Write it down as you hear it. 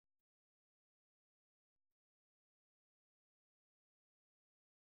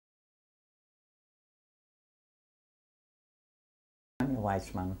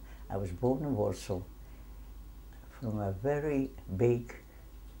Wajcman. I was born in Warsaw from a very big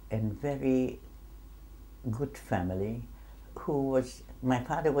and very good family my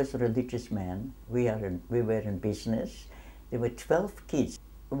father was a religious man. We were in business. There were 12 kids.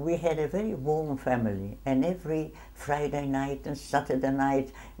 We had a very warm family, and every Friday night and Saturday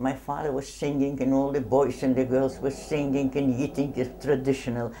night my father was singing and all the boys and the girls were singing and eating the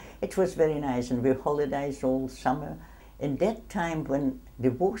traditional. It was very nice, and we holidayed all summer. And that time when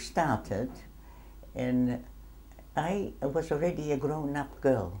the war started, and I was already a grown-up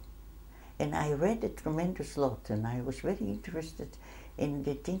girl, and I read a tremendous lot, and I was very interested in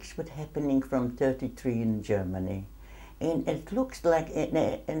the things that were happening from 1933 in Germany. And it looked like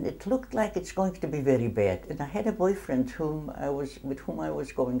it's going to be very bad. And I had a boyfriend with whom I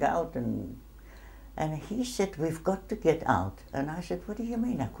was going out, and he said, "We've got to get out." And I said, "What do you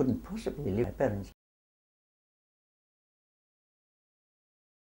mean? I couldn't possibly leave my parents."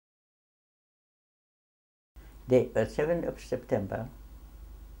 The 7th of September,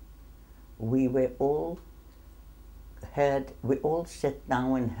 we all sat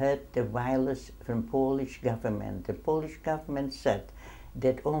down and heard the violence from Polish government. The Polish government said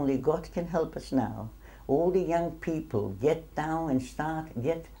that only God can help us now. All the young people get out and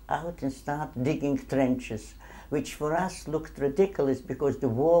start digging trenches, which for us looked ridiculous because the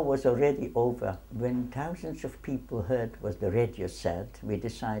war was already over. When thousands of people heard what the radio said, we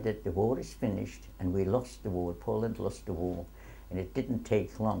decided the war is finished, and we lost the war. Poland lost the war. And it didn't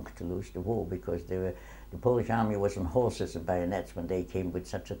take long to lose the war because the Polish army was on horses and bayonets when they came with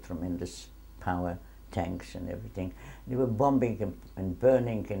such a tremendous power, tanks and everything. They were bombing and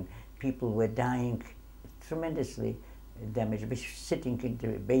burning, and people were dying tremendously damaged. We were sitting in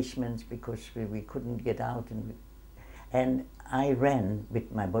the basements because we couldn't get out. And I ran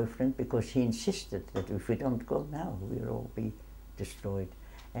with my boyfriend because he insisted that if we don't go now, we'll all be destroyed.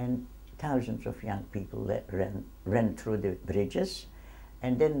 And thousands of young people ran through the bridges,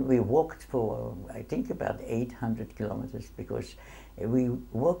 and then we walked for, I think, about 800 kilometers, because we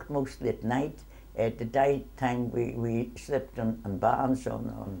walked mostly at night. At the daytime we slept on barns,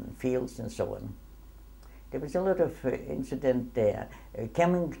 on fields and so on. There was a lot of incident there.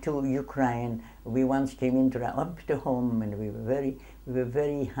 Coming to Ukraine, we once came up to home, and we were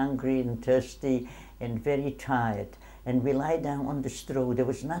very hungry and thirsty and very tired. And we lie down on the straw. There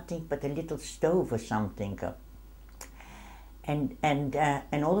was nothing but a little stove or something. And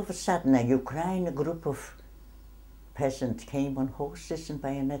all of a sudden, a Ukrainian group of peasants came on horses and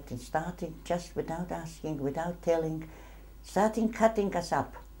bayonets and started, just without asking, without telling, starting cutting us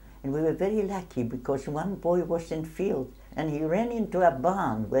up. And we were very lucky because one boy was in field, and he ran into a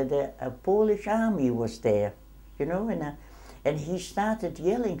barn where the Polish army was there, you know, and he started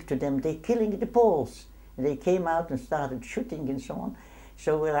yelling to them, "They're killing the Poles." And they came out and started shooting and so on.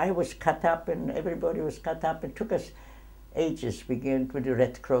 So I was cut up, and everybody was cut up. It took us ages. We went with the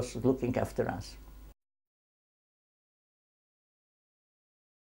Red Cross looking after us.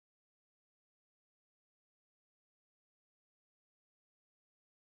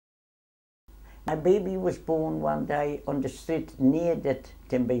 My baby was born one day on the street near that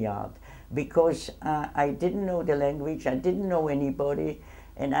timber yard, because I didn't know the language, I didn't know anybody,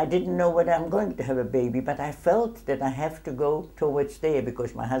 and I didn't know whether I'm going to have a baby, but I felt that I have to go towards there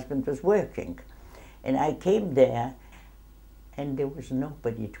because my husband was working. And I came there, and there was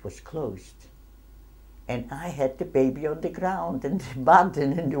nobody, it was closed. And I had the baby on the ground, and the mud,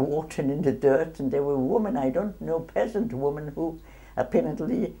 and in the water, and in the dirt, and there were women, I don't know, peasant women who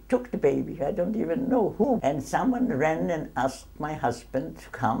apparently took the baby, I don't even know who. And someone ran and asked my husband to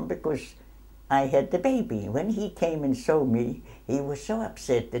come because I had the baby. When he came and saw me, he was so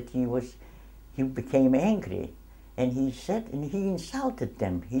upset that he became angry. And he said, and he insulted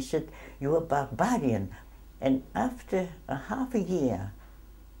them. He said, "You're a barbarian." And after half a year,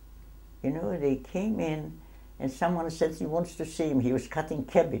 you know, they came in, and someone said he wants to see him. He was cutting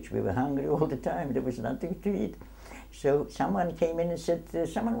cabbage. We were hungry all the time. There was nothing to eat. So someone came in and said,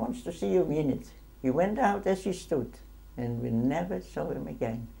 "Someone wants to see you a minute." He went out as he stood, and we never saw him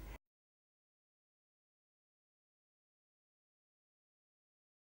again.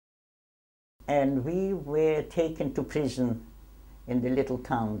 And we were taken to prison in the little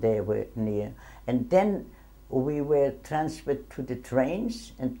town there near. And then we were transferred to the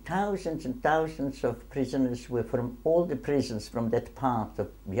trains, and thousands of prisoners were from all the prisons from that part of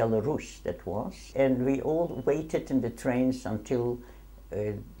Belarus that was. And we all waited in the trains until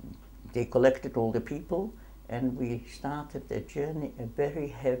they collected all the people, and we started a journey, a very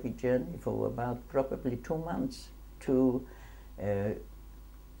heavy journey for about probably 2 months to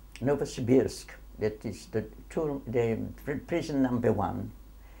Novosibirsk. that is the prison number 1.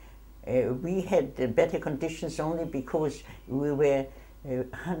 We had better conditions only because we were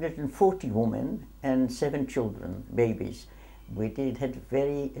 140 women and 7 children, babies. We had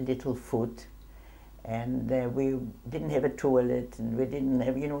very little food, and we didn't have a toilet, and we didn't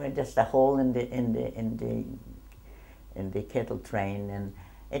have, just a hole in the cattle train, and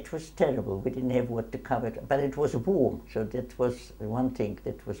it was terrible. We didn't have what to cover it, but it was warm, so that was one thing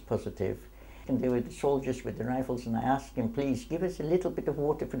that was positive. And there were the soldiers with the rifles, and I asked him, please give us a little bit of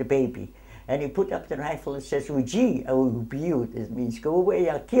water for the baby. And he put up the rifle and says, "Uji, I will beat you." It means, "Go away,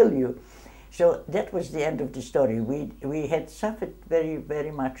 I'll kill you." So that was the end of the story. We had suffered very,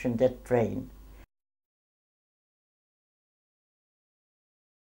 very much in that train.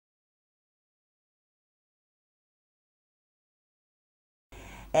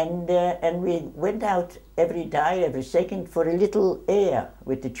 And we went out every day, every second, for a little air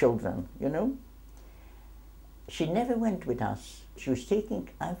with the children, She never went with us. She was taking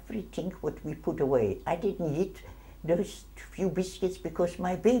everything what we put away. I didn't eat those few biscuits because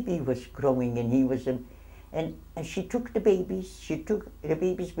my baby was growing, and he was and she took the babies, she took the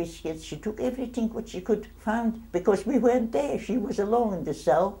baby's biscuits, she took everything what she could find, because we weren't there. She was alone in the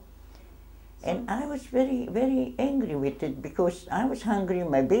cell. And I was very, very angry with it, because I was hungry,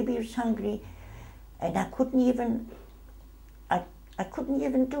 my baby was hungry, and I couldn't even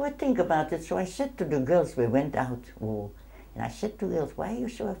do a thing about it. So I said to the girls, we went out, and I said to the girls, "Why are you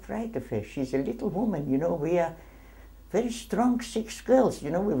so afraid of her? She's a little woman, we are very strong 6 girls,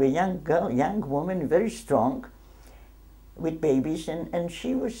 we were young women, very strong, with babies, and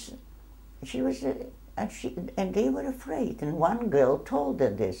she was, and they were afraid." And one girl told her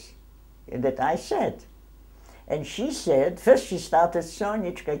this, that I said. And she said, first she started,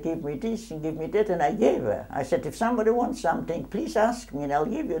 "Sonia, give me this and give me that," and I gave her. I said, "If somebody wants something, please ask me and I'll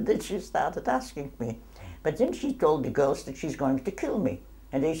give you." Then she started asking me. But then she told the girls that she's going to kill me.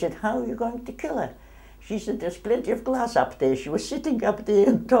 And they said, "How are you going to kill her?" She said, "There's plenty of glass up there." She was sitting up there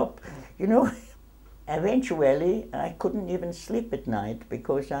on top, Eventually, I couldn't even sleep at night,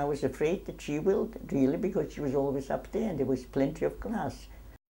 because I was afraid that she will, really, because she was always up there and there was plenty of glass.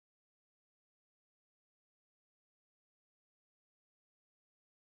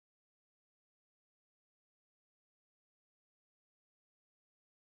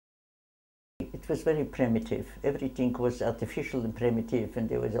 It was very primitive. Everything was artificial and primitive, and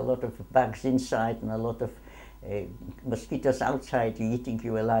there was a lot of bugs inside and a lot of mosquitoes outside eating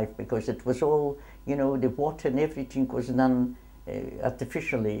you alive, because it was all, the water and everything was done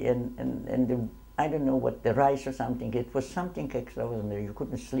artificially, and I don't know what, the rice or something, it was something extraordinary. You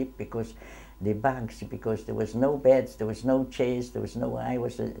couldn't sleep because the bugs, because there was no beds, there was no chairs, I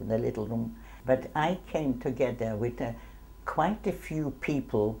was in a little room. But I came together with quite a few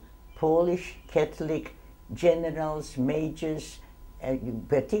people, Polish, Catholic, generals, majors,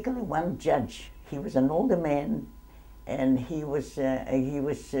 particularly one judge. He was an older man, and he was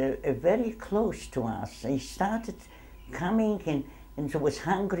very close to us. He started coming and was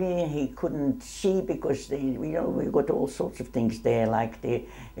hungry, and he couldn't see, because we got all sorts of things there, like the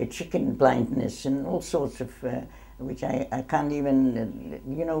chicken blindness and all sorts of, which I can't even,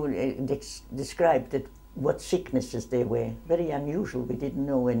 describe that. What sicknesses they were, very unusual. We didn't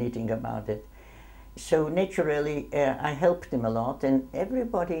know anything about it. So naturally, I helped them a lot, and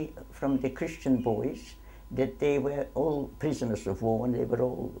everybody from the Christian boys, that they were all prisoners of war, and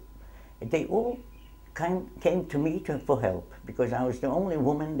they all came to me for help, because I was the only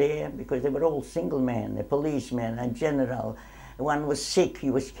woman there, because they were all single men, a policeman, a general. One was sick,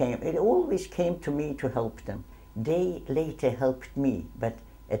 it always came to me to help them. They later helped me, but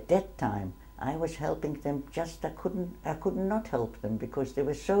at that time, I was helping them, I could not help them, because they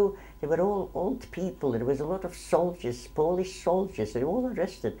were all old people. There was a lot of soldiers, Polish soldiers, they were all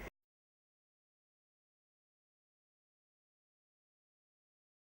arrested.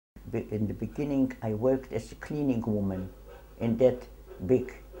 In the beginning, I worked as a cleaning woman in that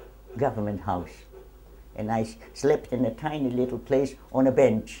big government house. And I slept in a tiny little place on a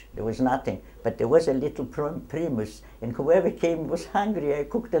bench. There was nothing, but there was a little primus, and whoever came was hungry, I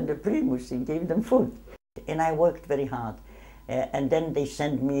cooked on the primus and gave them food. And I worked very hard. And then they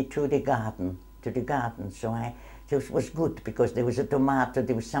sent me to the garden. So it was good, because there was a tomato,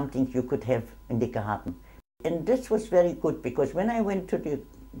 there was something you could have in the garden. And this was very good, because when I went to the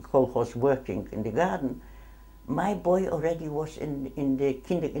Holocaust working in the garden, my boy already was in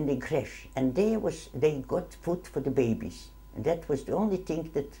the creche, and they got food for the babies, and that was the only thing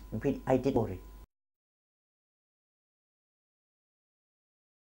that I did worry.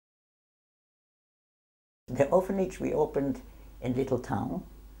 The orphanage we opened in little town,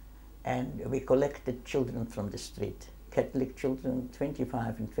 and we collected children from the street. Catholic children,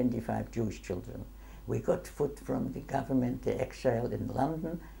 25, and 25 Jewish children. We got food from the government, the exile in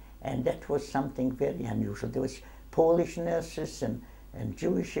London, and that was something very unusual. There was Polish nurses and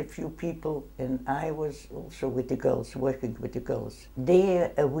Jewish a few people, and I was also with the girls, working with the girls.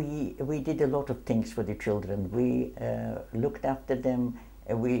 There we did a lot of things for the children. We looked after them.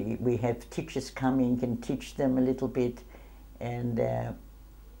 We have teachers coming and teach them a little bit, and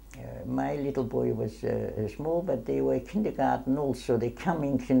my little boy was small, but they were kindergarten also. They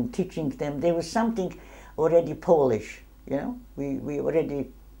coming and teaching them. There was something already Polish, you know. We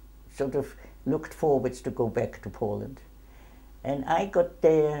already sort of looked forwards to go back to Poland. And I got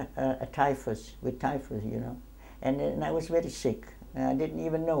there with typhus, you know, and I was very sick. I didn't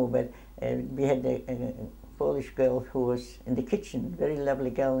even know, but we had a Polish girl who was in the kitchen, very lovely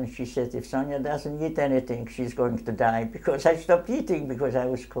girl, and she said, if Sonia doesn't eat anything, she's going to die, because I stopped eating, because I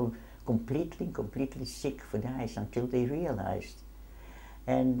was completely sick for days until they realized.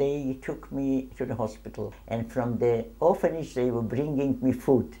 And they took me to the hospital, and from the orphanage they were bringing me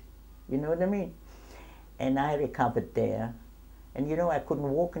food, you know what I mean? And I recovered there. And you know, I couldn't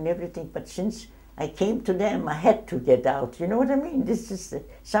walk and everything, but since I came to them, I had to get out. You know what I mean? This is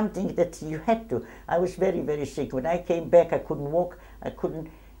something that you had to. I was very, very sick. When I came back, I couldn't walk. I couldn't.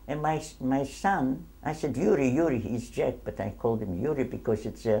 And my son, I said, Yuri, he's Jack, but I called him Yuri because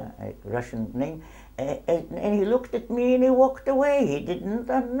it's a Russian name. And he looked at me and he walked away. He didn't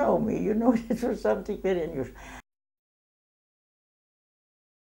know me. You know, it was something very unusual.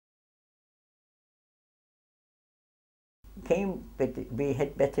 But we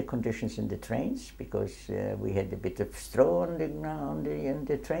had better conditions in the trains, because we had a bit of straw on the ground in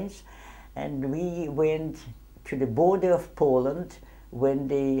the trains, and we went to the border of Poland when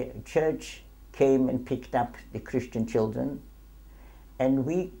the church came and picked up the Christian children, and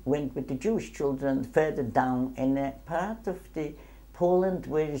we went with the Jewish children further down in a part of the Poland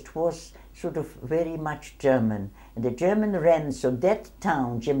where it was sort of very much German, and the German ran, so that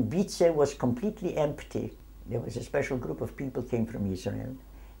town, Dębice, was completely empty. There was a special group of people came from Israel,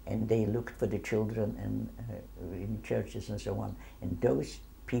 and they looked for the children and in churches and so on. And those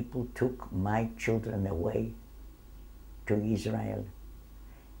people took my children away to Israel.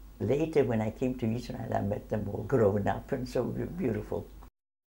 Later, when I came to Israel, I met them all grown up and so beautiful.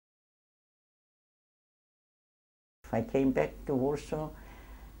 I came back to Warsaw,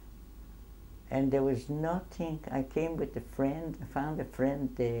 and there was nothing. I came with a friend, I found a friend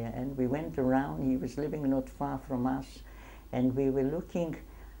there, and we went around. He was living not far from us, and we were looking.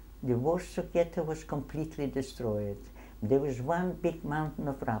 The Warsaw Ghetto was completely destroyed. There was one big mountain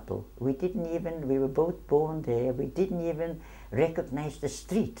of rubble. We were both born there, we didn't even recognize the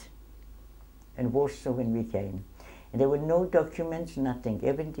street in Warsaw when we came. And there were no documents, nothing.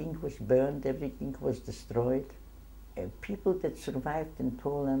 Everything was burned, everything was destroyed. People that survived in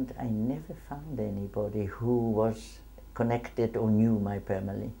Poland, I never found anybody who was connected or knew my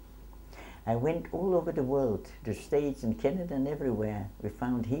family. I went all over the world, the States and Canada and everywhere. We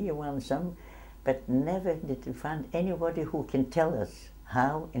found here some, but never did we find anybody who can tell us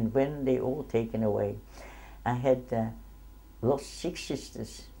how and when they all taken away. I had lost 6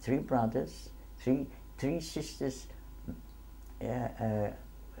 sisters, 3 brothers, three sisters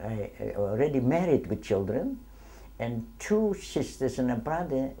already married with children, and 2 sisters and a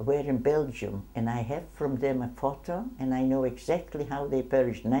brother were in Belgium, and I have from them a photo, and I know exactly how they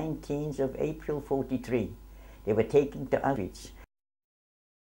perished. 19th of April 43. They were taken to Auschwitz.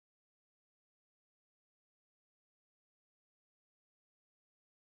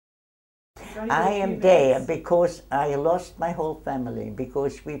 I am there because I lost my whole family,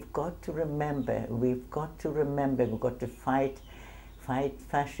 because we've got to remember, we've got to fight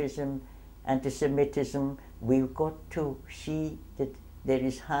fascism, anti-Semitism. We've got to see that there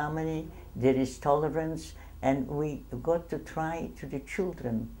is harmony, there is tolerance, and we've got to try to the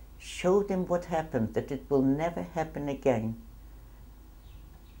children, show them what happened, that it will never happen again.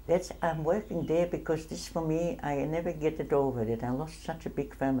 I'm working there because this, for me, I never get it over, that I lost such a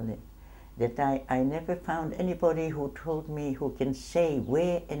big family, that I never found anybody who told me, who can say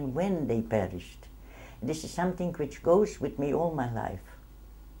where and when they perished. This is something which goes with me all my life.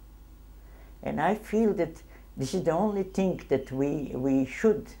 And I feel that this is the only thing that we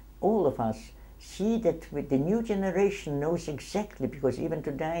should, all of us, see, that with the new generation knows exactly, because even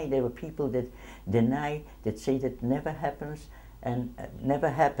today there were people that deny, that say that never happens and never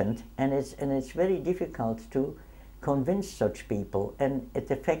happened, and it's very difficult to convince such people, and it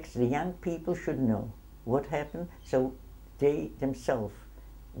affects the young people should know what happened, so they themselves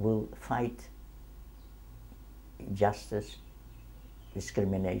will fight justice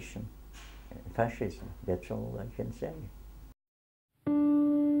discrimination, fascism. That's all I can say.